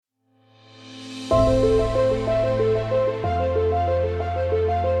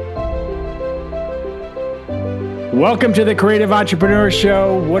Welcome to the Creative Entrepreneur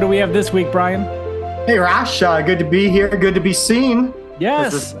Show. What do we have this week, Brian? Hey, Rash. Good to be here. Good to be seen.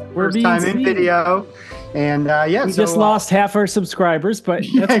 Yes, we're being time seen. In video. And we just lost half our subscribers, but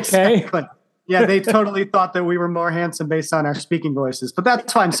that's okay. Exactly. Yeah, they totally thought that we were more handsome based on our speaking voices, but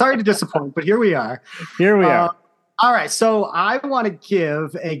that's fine. Sorry to disappoint, but here we are. Here we are. All right. So I want to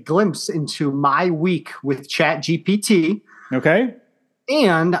give a glimpse into my week with ChatGPT. Okay.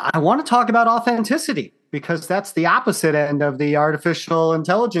 And I want to talk about authenticity, because that's the opposite end of the artificial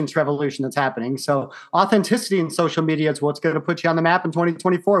intelligence revolution that's happening. So authenticity in social media is what's going to put you on the map in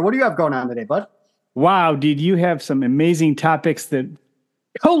 2024. What do you have going on today, bud? Wow, dude, you have some amazing topics that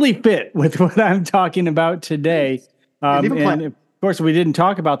totally fit with what I'm talking about today. And of course, we didn't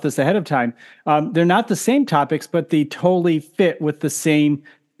talk about this ahead of time. They're not the same topics, but they totally fit with the same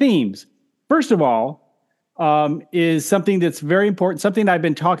themes. First of all, is something that's very important, something I've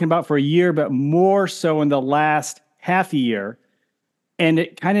been talking about for a year, but more so in the last half a year. And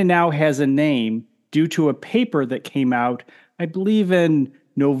it kind of now has a name due to a paper that came out, I believe in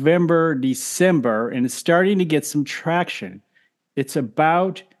November, December, and it's starting to get some traction. It's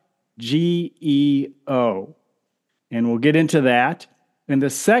about GEO. And we'll get into that. And the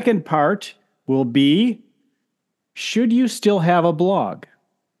second part will be, should you still have a blog?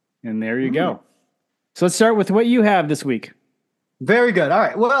 And there you go. So let's start with what you have this week. Very good. All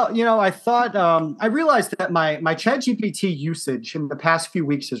right. Well, I thought, I realized that my ChatGPT usage in the past few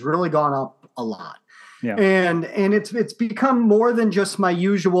weeks has really gone up a lot. Yeah. And it's become more than just my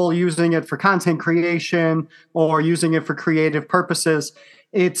usual using it for content creation or using it for creative purposes.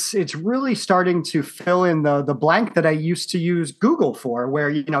 It's really starting to fill in the blank that I used to use Google for,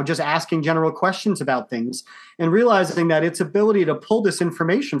 where, just asking general questions about things and realizing that its ability to pull this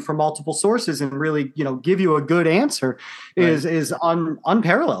information from multiple sources and really, give you a good answer is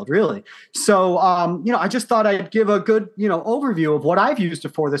unparalleled, really. So, I just thought I'd give a good, overview of what I've used it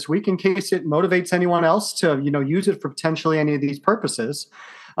for this week in case it motivates anyone else to, use it for potentially any of these purposes.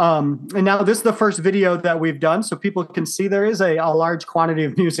 And now this is the first video that we've done, so people can see there is a large quantity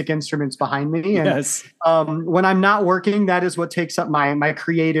of music instruments behind me. And yes. When I'm not working, that is what takes up my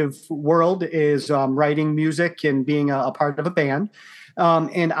creative world, is writing music and being a part of a band.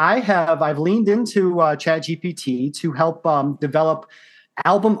 And I've leaned into ChatGPT to help develop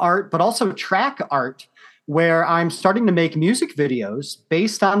album art, but also track art, where I'm starting to make music videos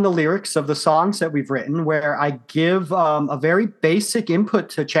based on the lyrics of the songs that we've written, where I give a very basic input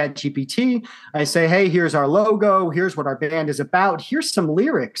to ChatGPT. I say, hey, here's our logo. Here's what our band is about. Here's some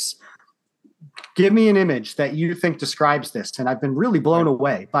lyrics. Give me an image that you think describes this. And I've been really blown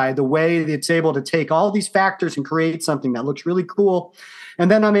away by the way it's able to take all these factors and create something that looks really cool. And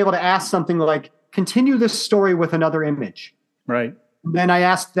then I'm able to ask something like, continue this story with another image. Right. Then I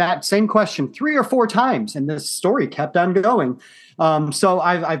asked that same question 3 or 4 times, and this story kept on going. So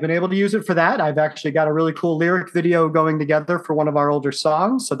I've been able to use it for that. I've actually got a really cool lyric video going together for one of our older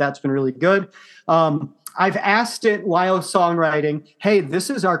songs, so that's been really good. I've asked it while songwriting, hey,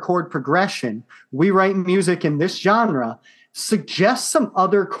 this is our chord progression. We write music in this genre. Suggest some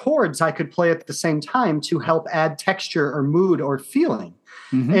other chords I could play at the same time to help add texture or mood or feeling.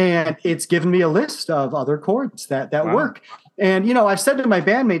 Mm-hmm. And it's given me a list of other chords that work. And, I've said to my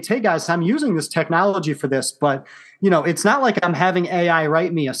bandmates, hey, guys, I'm using this technology for this, but, it's not like I'm having AI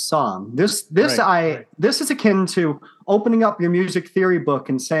write me a song. This is akin to opening up your music theory book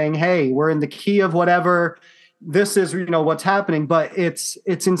and saying, hey, we're in the key of whatever. This is, what's happening. But it's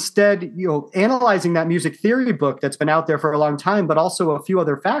instead, analyzing that music theory book that's been out there for a long time, but also a few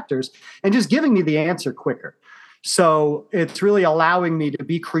other factors, and just giving me the answer quicker. So it's really allowing me to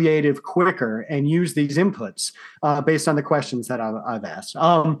be creative quicker and use these inputs based on the questions that I've asked.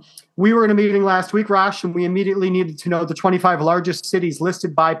 We were in a meeting last week, Rosh, and we immediately needed to know the 25 largest cities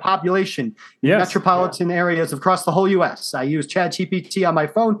listed by population, metropolitan areas across the whole U.S. I used ChatGPT on my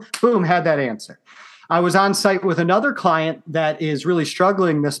phone. Boom, had that answer. I was on site with another client that is really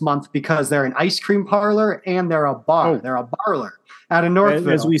struggling this month because they're an ice cream parlor and they're a bar. They're a barler out of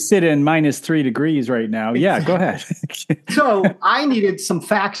Northville. As we sit in -3 degrees right now. Yeah, go ahead. So I needed some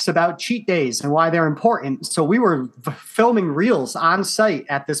facts about cheat days and why they're important. So we were filming reels on site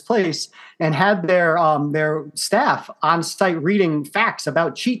at this place and had their staff on site reading facts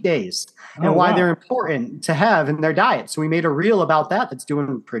about cheat days and why they're important to have in their diet. So we made a reel about that that's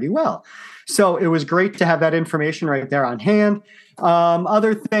doing pretty well. So it was great to have that information right there on hand.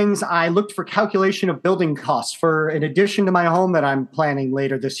 Other things, I looked for calculation of building costs for an addition to my home that I'm planning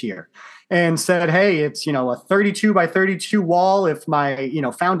later this year, and said, hey, it's, a 32 by 32 wall. If my,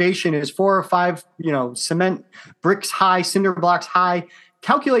 foundation is 4 or 5, cement bricks high, cinder blocks high,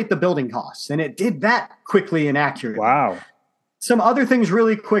 calculate the building costs. And it did that quickly and accurately. Wow. Some other things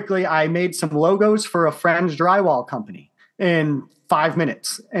really quickly. I made some logos for a friend's drywall company in 5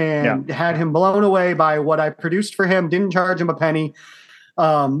 minutes and had him blown away by what I produced for him. Didn't charge him a penny.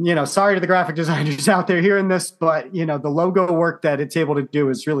 Sorry to the graphic designers out there hearing this, but the logo work that it's able to do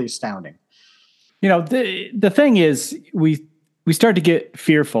is really astounding. The thing is, we start to get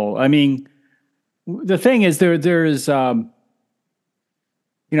fearful. I mean, the thing is there's the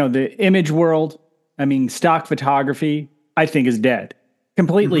image world. I mean, stock photography, I think, is dead,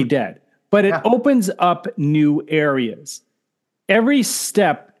 completely dead. But it opens up new areas. Every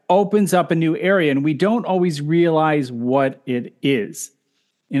step opens up a new area, and we don't always realize what it is.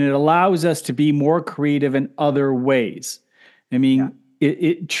 And it allows us to be more creative in other ways. I mean,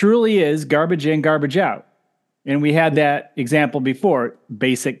 it truly is garbage in, garbage out. And we had that example before.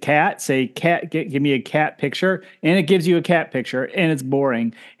 Basic cat, say cat, give me a cat picture, and it gives you a cat picture, and it's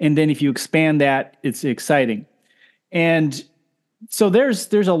boring. And then if you expand that, it's exciting. And so there's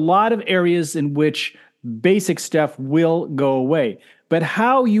a lot of areas in which basic stuff will go away. But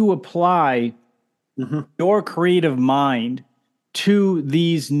how you apply your creative mind to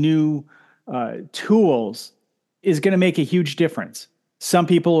these new tools is going to make a huge difference. Some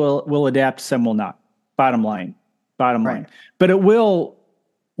people will adapt, some will not. Bottom line. But it will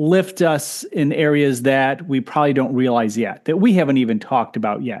lift us in areas that we probably don't realize yet, that we haven't even talked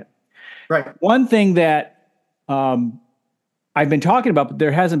about yet. Right. One thing that I've been talking about, but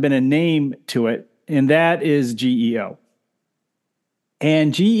there hasn't been a name to it, and that is GEO.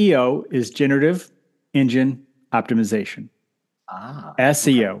 And GEO is Generative Engine Optimization.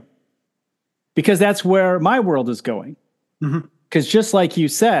 SEO. Okay. Because that's where my world is going. Because just like you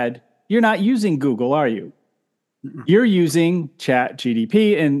said, you're not using Google, are you? You're using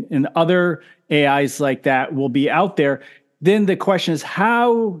ChatGPT and other AIs like that will be out there. Then the question is,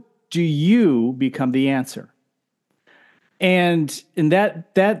 how do you become the answer? And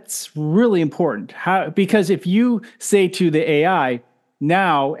that's really important. Because if you say to the AI,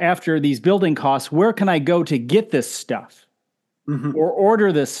 now after these building costs, where can I go to get this stuff? Or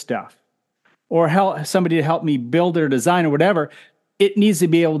order this stuff? Or help somebody to help me build or design or whatever, it needs to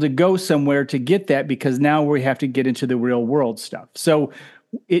be able to go somewhere to get that, because now we have to get into the real world stuff. So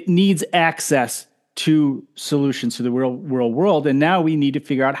it needs access to solutions to the real world. And now we need to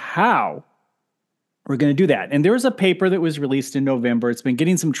figure out how we're going to do that. And there was a paper that was released in November. It's been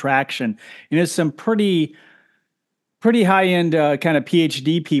getting some traction. And it's some pretty high-end kind of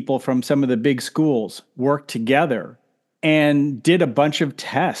PhD people from some of the big schools worked together and did a bunch of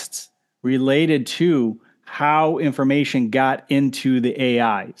tests related to how information got into the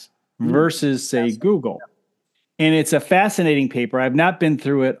AIs versus, say, Google. And it's a fascinating paper. I've not been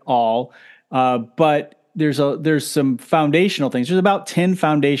through it all, but there's some foundational things. There's about 10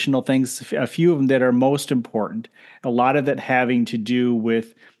 foundational things, a few of them that are most important. A lot of that having to do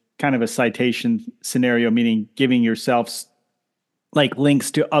with kind of a citation scenario, meaning giving yourself like links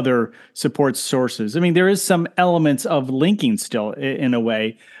to other support sources. I mean, there is some elements of linking still in a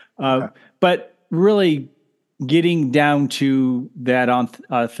way, but really getting down to that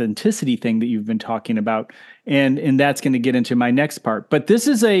authenticity thing that you've been talking about, and that's going to get into my next part. But this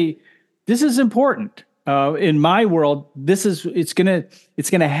is important in my world. It's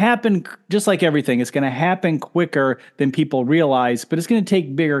gonna happen just like everything. It's going to happen quicker than people realize, but it's going to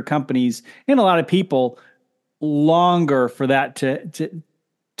take bigger companies and a lot of people longer for that to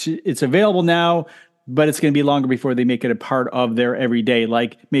it's available now, but it's going to be longer before they make it a part of their everyday,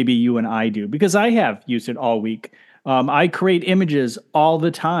 like maybe you and I do, because I have used it all week. I create images all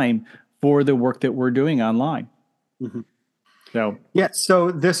the time for the work that we're doing online.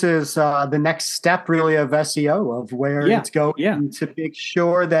 So this is the next step really of SEO, of where it's going to make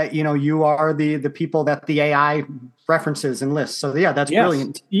sure that you are the people that the AI references and lists. So that's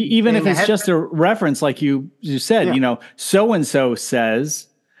brilliant. Even if it's just a reference, like you said, so and so says,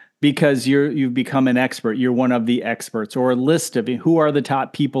 because you've become an expert, you're one of the experts, or a list of who are the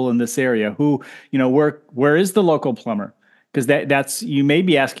top people in this area, who where is the local plumber? Because that's you may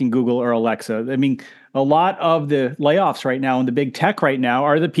be asking Google or Alexa. I mean, a lot of the layoffs right now and the big tech right now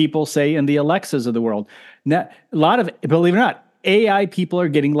are the people, say, in the Alexas of the world. Now, a lot of, believe it or not, AI people are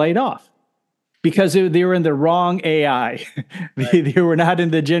getting laid off because they were in the wrong AI. They were not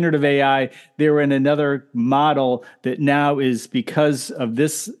in the generative AI. They were in another model that now is, because of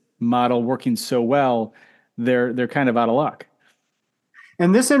this model working so well, they're kind of out of luck.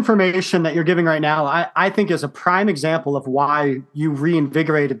 And this information that you're giving right now, I think is a prime example of why you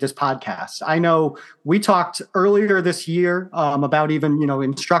reinvigorated this podcast. I know we talked earlier this year about even,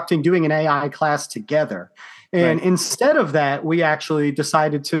 instructing, doing an AI class together. And Right. instead of that, we actually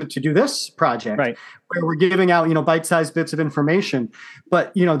decided to do this project Right. where we're giving out, bite-sized bits of information.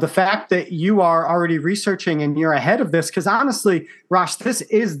 But, the fact that you are already researching and you're ahead of this, because honestly, Rosh, this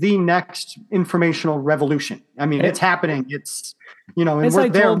is the next informational revolution. I mean, it's happening. It's, and As I we're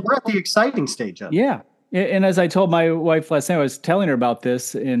there. told, We're at the exciting stage of it. yeah. And as I told my wife last night, I was telling her about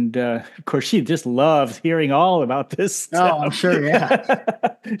this, and of course, she just loves hearing all about this Oh, I'm stuff. sure.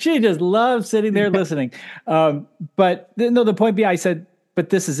 Yeah. She just loves sitting there listening. But no, the point being, I said, but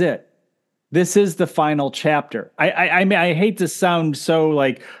this is it. This is the final chapter. I mean, I hate to sound so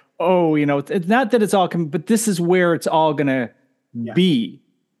like, oh, it's not that it's all coming, but this is where it's all going to be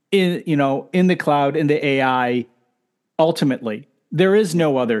in the cloud, in the AI. Ultimately, there is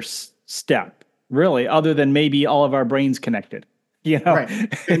no other step really, other than maybe all of our brains connected. Right.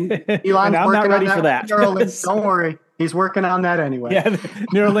 And Elon's and I'm not ready for that. Neuralink, don't worry. He's working on that anyway. Yeah,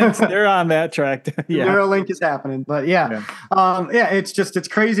 Neuralinks, they're on that track. Yeah. Neuralink is happening. But it's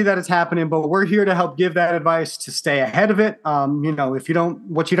crazy that it's happening, but we're here to help give that advice to stay ahead of it. If you don't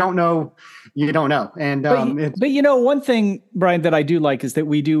know, you don't know. And but one thing, Brian, that I do like is that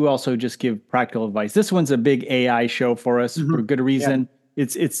we do also just give practical advice. This one's a big AI show for us for good reason. Yeah.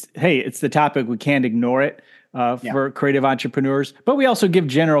 It's the topic, we can't ignore it. For creative entrepreneurs, but we also give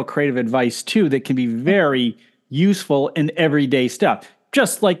general creative advice too that can be very useful in everyday stuff,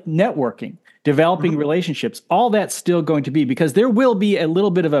 just like networking, developing relationships. All that's still going to be, because there will be a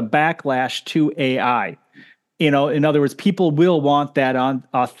little bit of a backlash to AI. In other words, people will want that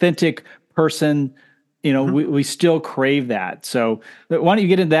authentic person. We still crave that. So why don't you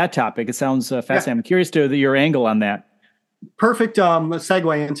get into that topic? It sounds fascinating. Yeah. I'm curious to your angle on that. Perfect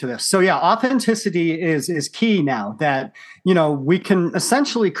segue into this. So authenticity is key now that, we can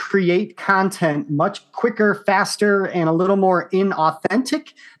essentially create content much quicker, faster, and a little more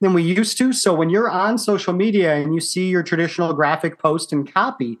inauthentic than we used to. So when you're on social media and you see your traditional graphic post and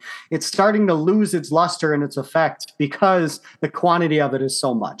copy, it's starting to lose its luster and its effect because the quantity of it is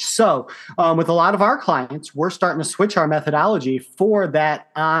so much. So with a lot of our clients, we're starting to switch our methodology for that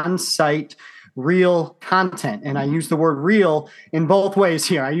on-site real content. And I use the word real in both ways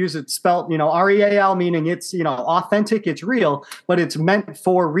here. I use it spelt, REAL, meaning it's, authentic, it's real, but it's meant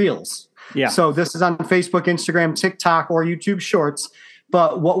for reels. Yeah. So this is on Facebook, Instagram, TikTok, or YouTube Shorts.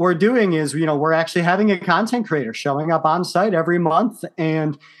 But what we're doing is, we're actually having a content creator showing up on site every month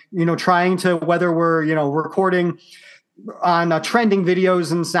and, trying to, whether we're, recording on trending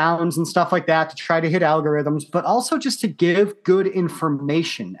videos and sounds and stuff like that to try to hit algorithms, but also just to give good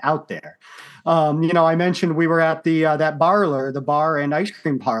information out there. I mentioned we were at the bar and ice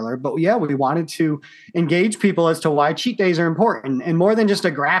cream parlor, but we wanted to engage people as to why cheat days are important. And more than just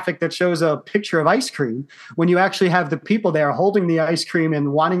a graphic that shows a picture of ice cream, when you actually have the people there holding the ice cream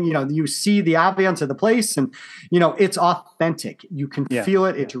and wanting, you see the ambiance of the place and, it's authentic. You can feel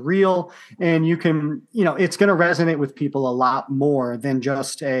it. It's real. And you can, it's going to resonate with people a lot more than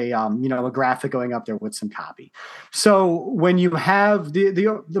just a graphic going up there with some copy. So when you have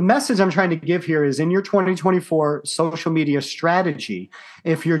the message I'm trying to give here is, in your 2024 social media strategy,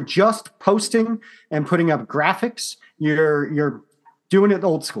 if you're just posting and putting up graphics, you're doing it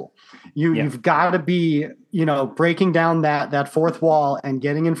old school. You've got to be, breaking down that fourth wall and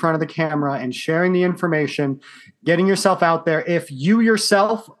getting in front of the camera and sharing the information, getting yourself out there. If you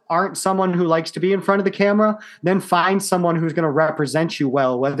yourself aren't someone who likes to be in front of the camera, then find someone who's going to represent you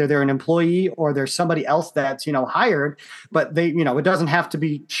well, whether they're an employee or there's somebody else that's, hired, but they, it doesn't have to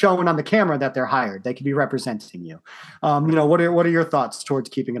be shown on the camera that they're hired. They could be representing you. What are your thoughts towards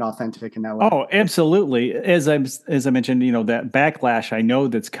keeping it authentic in that way? Oh, absolutely. As I mentioned, that backlash, I know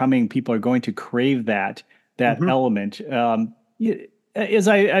that's coming. People are going to crave that element. As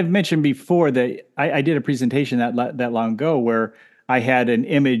I've mentioned before, that I did a presentation that long ago where I had an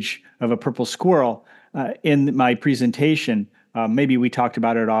image of a purple squirrel in my presentation. Maybe we talked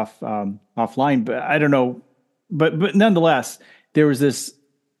about it offline, but I don't know. But nonetheless, there was this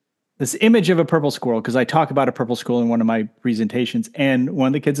image of a purple squirrel, because I talk about a purple squirrel in one of my presentations, and one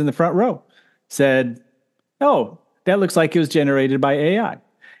of the kids in the front row said, "Oh, that looks like it was generated by AI."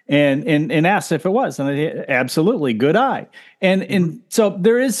 And asked if it was, and I said, absolutely, good eye. And so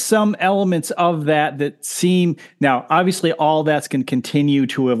there is some elements of that seem, now obviously all that's going to continue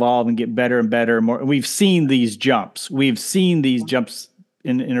to evolve and get better and better and more. We've seen these jumps. We've seen these jumps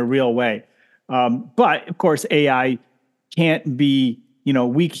in a real way. But of course, AI can't be,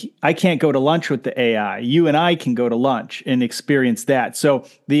 I can't go to lunch with the AI. You and I can go to lunch and experience that. So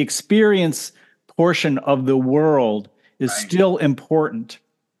the experience portion of the world is still important.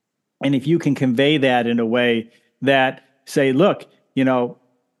 And if you can convey that in a way that say, look,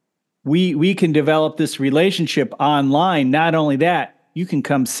 we can develop this relationship online. Not only that, you can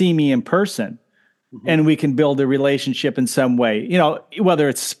come see me in person and we can build a relationship in some way, whether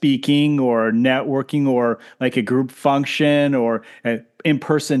it's speaking or networking or like a group function or an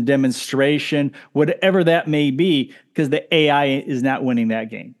in-person demonstration, whatever that may be, because the AI is not winning that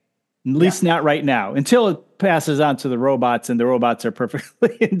game. At least not right now, until it passes on to the robots and the robots are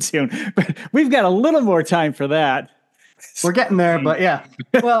perfectly in tune. But we've got a little more time for that. We're getting there, but yeah.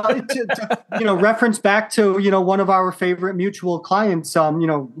 Well, to reference back to, one of our favorite mutual clients,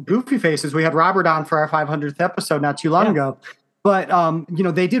 Goofy Faces. We had Robert on for our 500th episode not too long ago. But,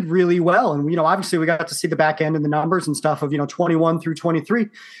 they did really well. And, obviously we got to see the back end and the numbers and stuff of, 21 through 23,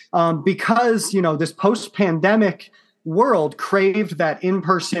 because, this post-pandemic world craved that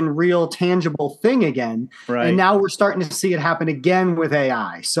in-person, real, tangible thing again. Right. And now we're starting to see it happen again with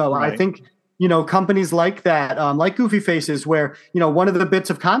AI. So I think, companies like that, like Goofy Faces, where, one of the bits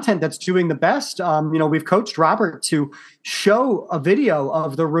of content that's doing the best, we've coached Robert to show a video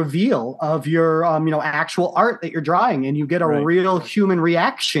of the reveal of your, actual art that you're drawing, and you get a real human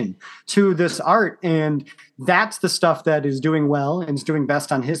reaction to this art. And that's the stuff that is doing well and is doing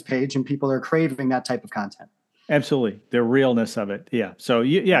best on his page, and people are craving that type of content. Absolutely. The realness of it. Yeah. So,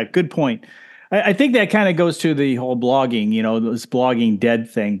 good point. I think that kind of goes to the whole blogging, this blogging dead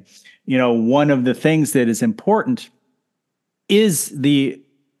thing. One of the things that is important is the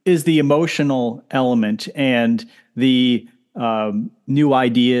emotional element and the new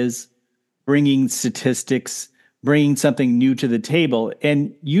ideas, bringing statistics, bringing something new to the table,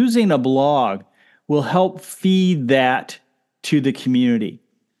 and using a blog will help feed that to the community.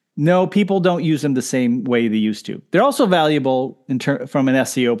 No, people don't use them the same way they used to. They're also valuable from an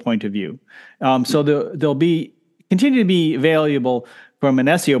SEO point of view. So they'll continue to be valuable from an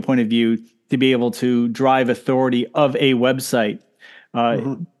SEO point of view to be able to drive authority of a website.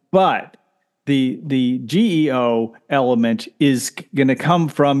 But the GEO element is going to come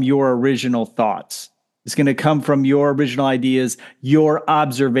from your original thoughts. It's going to come from your original ideas, your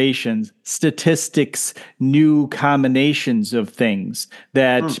observations, statistics, new combinations of things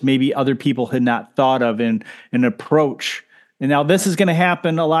that maybe other people had not thought of in an approach. And now this is going to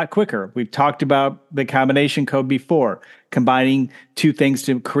happen a lot quicker. We've talked about the combination code before, combining two things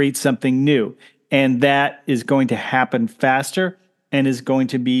to create something new. And that is going to happen faster and is going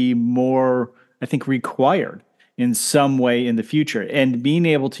to be more, I think, required in some way in the future. And being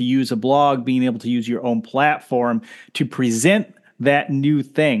able to use a blog, being able to use your own platform to present that new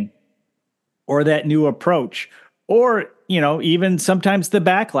thing or that new approach, or, even sometimes the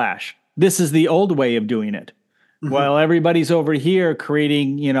backlash. This is the old way of doing it. While everybody's over here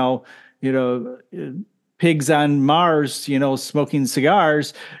creating, pigs on Mars, smoking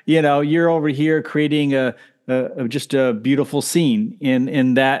cigars, you're over here creating just a beautiful scene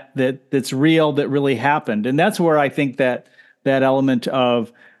in that's real, that really happened. And that's where I think that element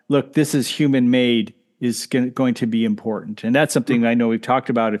of, look, this is human made is going to be important. And that's something I know we've talked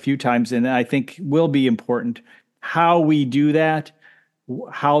about a few times, and I think will be important. How we do that,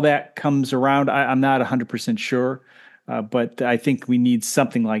 how that comes around, I'm not 100% sure, but I think we need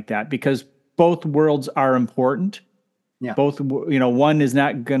something like that, because both worlds are important. Yeah. Both, one is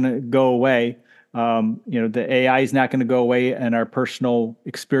not going to go away. The AI is not going to go away, and our personal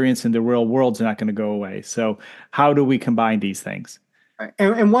experience in the real world is not going to go away. So how do we combine these things?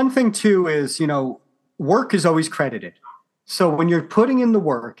 And one thing too is, work is always credited. So when you're putting in the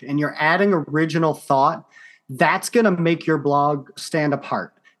work and you're adding original thought, that's going to make your blog stand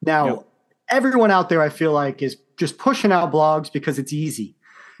apart. Now, everyone out there, I feel like, is just pushing out blogs because it's easy.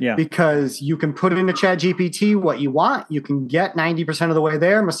 Yeah. Because you can put into ChatGPT what you want. You can get 90% of the way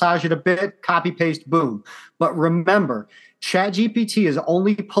there, massage it a bit, copy, paste, boom. But remember, ChatGPT is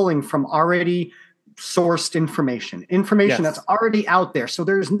only pulling from already sourced information that's already out there. So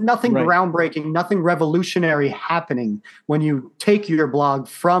there's nothing groundbreaking, nothing revolutionary happening when you take your blog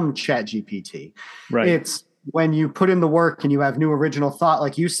from ChatGPT. Right. It's when you put in the work and you have new original thought,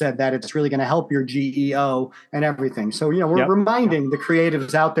 like you said, that it's really going to help your GEO and everything. So, we're reminding the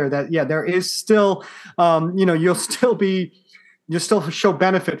creatives out there that, there is still, you'll still show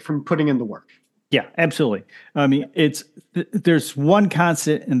benefit from putting in the work. Yeah, absolutely. I mean, there's one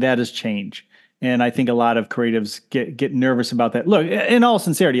constant, and that is change. And I think a lot of creatives get nervous about that. Look, in all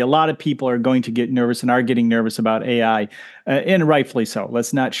sincerity, a lot of people are going to get nervous and are getting nervous about AI, and rightfully so.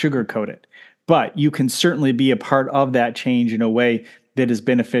 Let's not sugarcoat it. But you can certainly be a part of that change in a way that is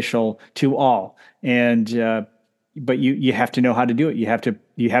beneficial to all. And but you have to know how to do it. You have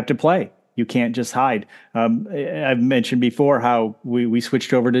to play. You can't just hide. I've mentioned before how we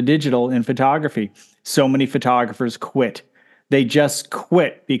switched over to digital in photography. So many photographers quit. They just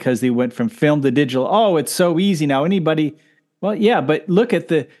quit because they went from film to digital. Oh, it's so easy now. Anybody, well, yeah, but look at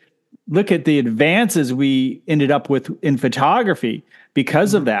the advances we ended up with in photography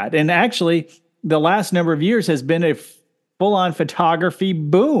because of that. And actually, the last number of years has been a full-on photography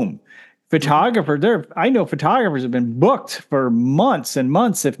boom. I know photographers have been booked for months and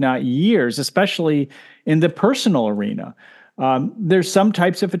months, if not years, especially in the personal arena. There's some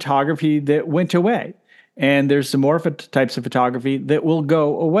types of photography that went away, and there's some more types of photography that will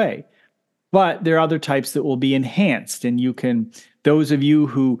go away. But there are other types that will be enhanced, and those of you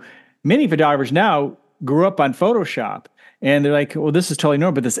who, many photographers now grew up on Photoshop, and they're like, well, this is totally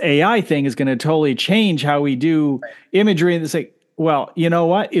normal, but this AI thing is going to totally change how we do imagery. And it's like, well, you know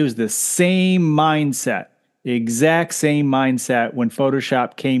what? It was the same mindset, exact same mindset when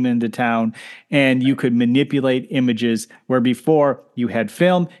Photoshop came into town, and you could manipulate images where before you had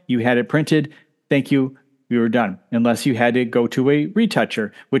film, you had it printed. Thank you. We were done, unless you had to go to a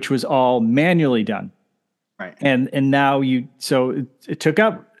retoucher, which was all manually done. Right. And now so it took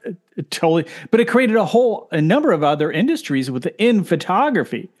up totally, but it created a number of other industries within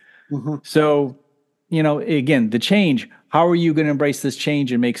photography. Mm-hmm. So, again, the change, how are you going to embrace this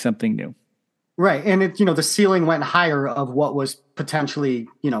change and make something new? Right. And the ceiling went higher of what was potentially,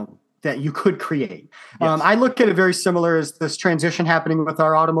 that you could create. Yes. I look at it very similar as this transition happening with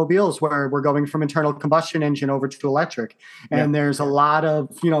our automobiles, where we're going from internal combustion engine over to electric. And there's a lot of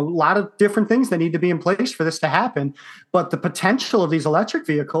different things that need to be in place for this to happen. But the potential of these electric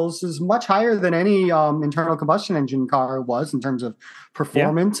vehicles is much higher than any internal combustion engine car was in terms of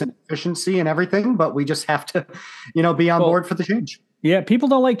performance and efficiency and everything. But we just have to, be on board for the change. Yeah. People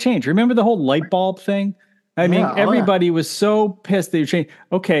don't like change. Remember the whole light bulb thing? I mean, everybody was so pissed they changed.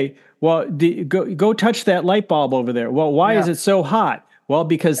 Okay, well, go touch that light bulb over there. Well, why is it so hot? Well,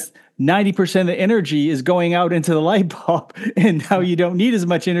 because 90% of the energy is going out into the light bulb, and now you don't need as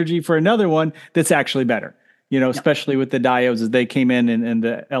much energy for another one that's actually better. Especially with the diodes as they came in and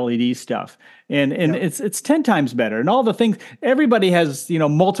the LED stuff, and it's 10 times better. And all the things, everybody has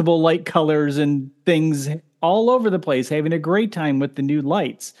multiple light colors and things all over the place, having a great time with the new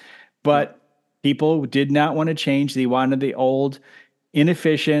lights, but people did not want to change. They wanted the old,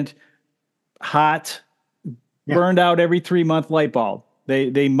 inefficient, hot, burned out every 3-month light bulb.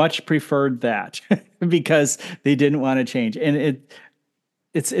 They much preferred that because they didn't want to change. And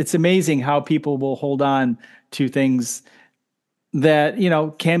it's amazing how people will hold on to things that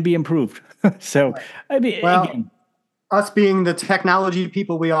can be improved. So I mean, again, us being the technology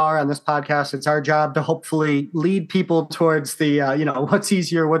people we are on this podcast, it's our job to hopefully lead people towards the, what's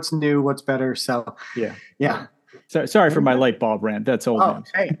easier, what's new, what's better. So, yeah. So, sorry for my light bulb rant. That's old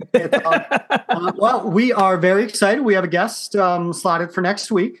news. Hey, well, we are very excited. We have a guest slotted for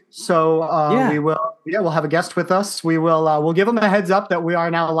next week. So we'll have a guest with us. We'll give them a heads up that we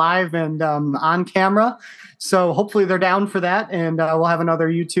are now live and on camera. So hopefully they're down for that, and we'll have another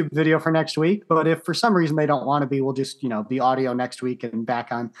YouTube video for next week. But if for some reason they don't want to be, we'll just be audio next week and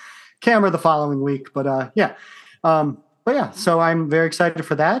back on camera the following week. But so I'm very excited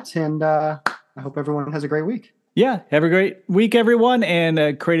for that, and I hope everyone has a great week. Yeah, have a great week, everyone, and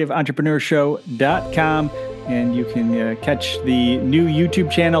creativeentrepreneurshow.com. And you can catch the new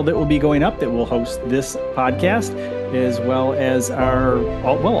YouTube channel that will be going up that will host this podcast, as well as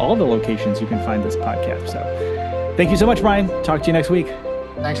all the locations you can find this podcast. So thank you so much, Brian. Talk to you next week.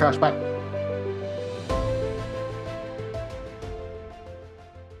 Thanks, Ross. Bye.